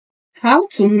How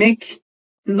to make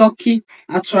lucky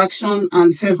attraction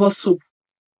and favor soap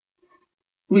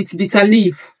with bitter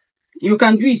leaf. You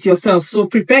can do it yourself, so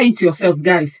prepare it yourself,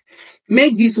 guys.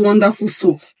 Make this wonderful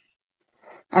soap,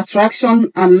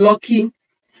 attraction and lucky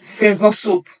favor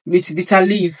soap with bitter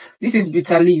leaf. This is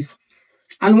bitter leaf.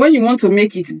 And when you want to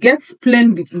make it, get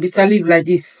plain bitter leaf like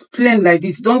this, plain like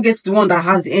this. Don't get the one that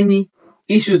has any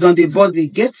issues on the body.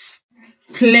 Get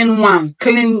plain one,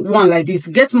 clean one like this.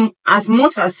 Get as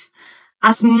much as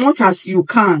you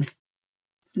can.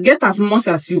 Get as much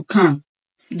as you can.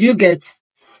 Do you get?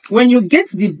 When you get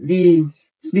the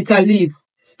bitter leaf,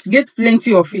 get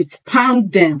plenty of it.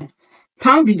 Pound them.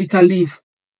 Pound the bitter leaf.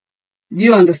 Do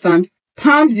you understand?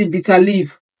 Pound the bitter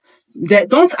leaf.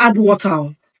 Don't add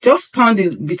water. Just pound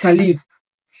the bitter leaf.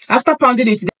 After pounding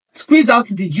it, squeeze out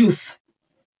the juice.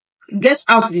 Get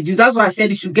out the juice. That's why I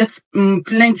said you should get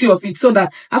plenty of it, so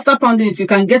that after pounding it, you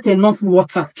can get enough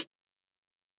water.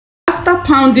 After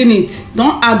pounding it,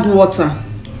 don't add water.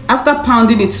 After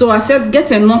pounding it, so I said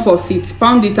get enough of it,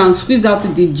 pound it and squeeze out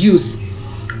the juice.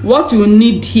 What you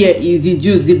need here is the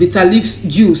juice, the bitter leaf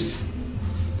juice.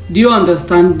 Do you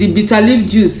understand? The bitter leaf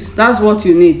juice, that's what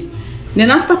you need. Then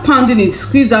after pounding it,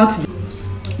 squeeze out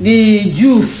the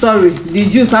juice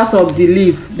out of the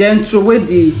leaf. Then throw away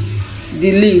the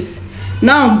leaves.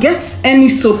 Now get any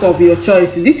soap of your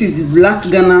choice. This is Black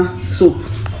Ghana soap.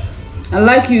 I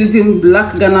like using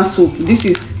Black Ghana soap. This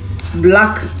is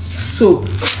black soap,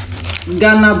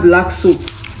 Ghana black soap.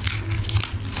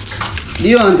 Do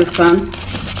you understand?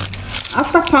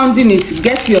 After pounding it,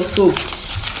 get your soap.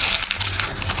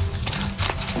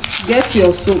 Get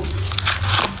your soap.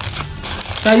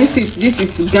 Can you see it?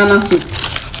 This is Ghana soap.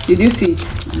 Did you see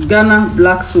it? Ghana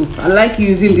black soap. I like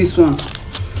using this one.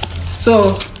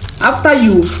 So after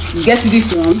you get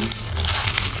this one,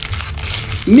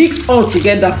 mix all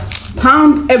together.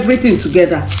 Pound everything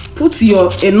together. Put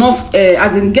your enough,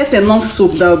 get enough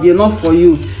soap that will be enough for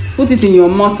you. Put it in your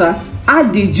mortar.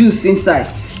 Add the juice inside.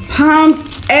 Pound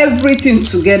everything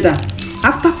together.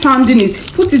 After pounding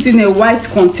it, put it in a white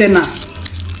container.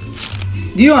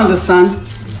 Do you understand?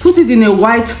 Put it in a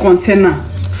white container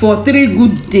for 3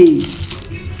 good days.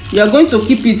 You are going to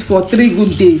keep it for 3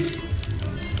 good days.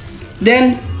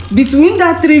 Then between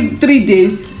that three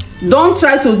days, don't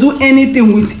try to do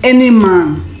anything with any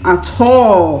man at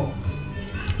all.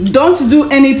 Don't do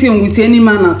anything with any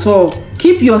man at all.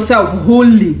 Keep yourself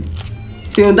holy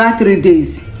till that 3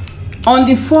 days. On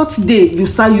the 4th day, you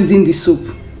start using the soap.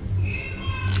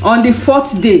 On the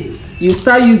 4th day, you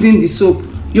start using the soap.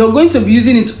 You're going to be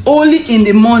using it only in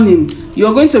the morning.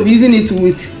 You're going to be using it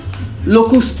with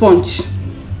local sponge.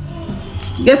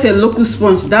 Get a local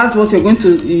sponge. That's what you're going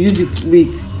to use it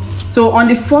with. So on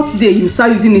the 4th day, you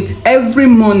start using it every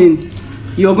morning.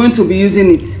 You're going to be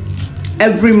using it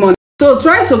every morning. So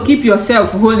try to keep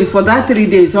yourself holy for that 3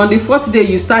 days. On the 4th day,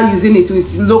 you start using it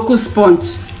with local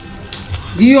sponge.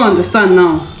 Do you understand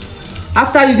now?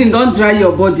 After using, don't dry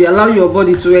your body. Allow your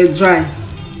body to air dry.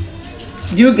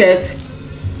 Do you get?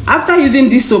 After using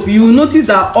this soap, you will notice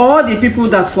that all the people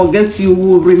that forget you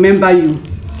will remember you.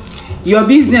 Your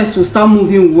business will start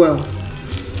moving well.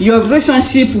 Your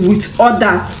relationship with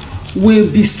others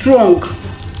will be strong.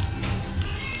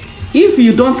 If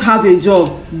you don't have a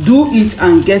job, do it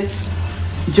and get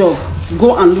job.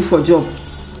 Go and look for job.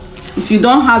 If you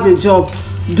don't have a job,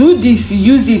 do this,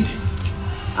 use it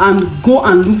and go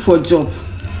and look for job.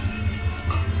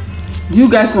 Do you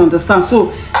guys understand?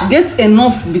 So get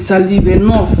enough bitter leaf,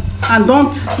 enough, and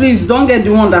please don't get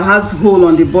the one that has hole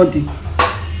on the body.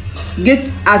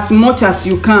 Get as much as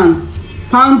you can.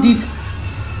 Pound it,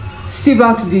 sieve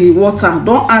out the water.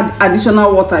 Don't add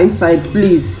additional water inside,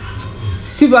 please.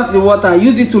 Sieve out the water.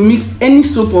 Use it to mix any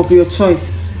soap of your choice.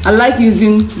 I like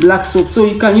using black soap, so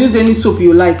you can use any soap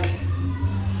you like.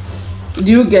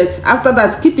 Do you get? After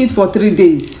that, keep it for 3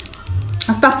 days.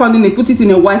 After pounding it, put it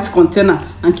in a white container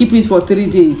and keep it for 3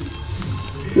 days.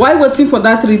 While waiting for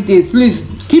that 3 days, please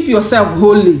keep yourself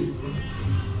holy.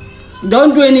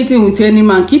 Don't do anything with any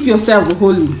man. Keep yourself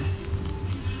holy.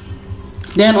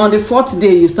 Then on the 4th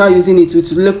day, you start using it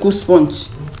with local sponge.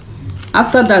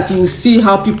 After that, you will see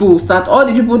how people will start. All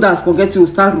the people that forget you will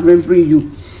start remembering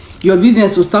you. Your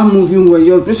business will start moving well.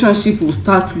 Your relationship will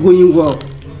start going well.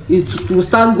 It will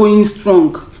start going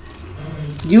strong.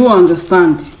 Do you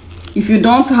understand? If you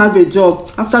don't have a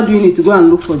job, after doing it, go and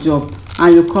look for a job.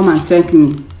 And you come and thank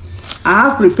me. I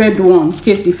have prepared one in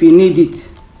case if you need it.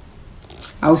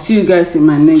 I'll see you guys in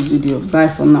my next video. Bye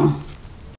for now.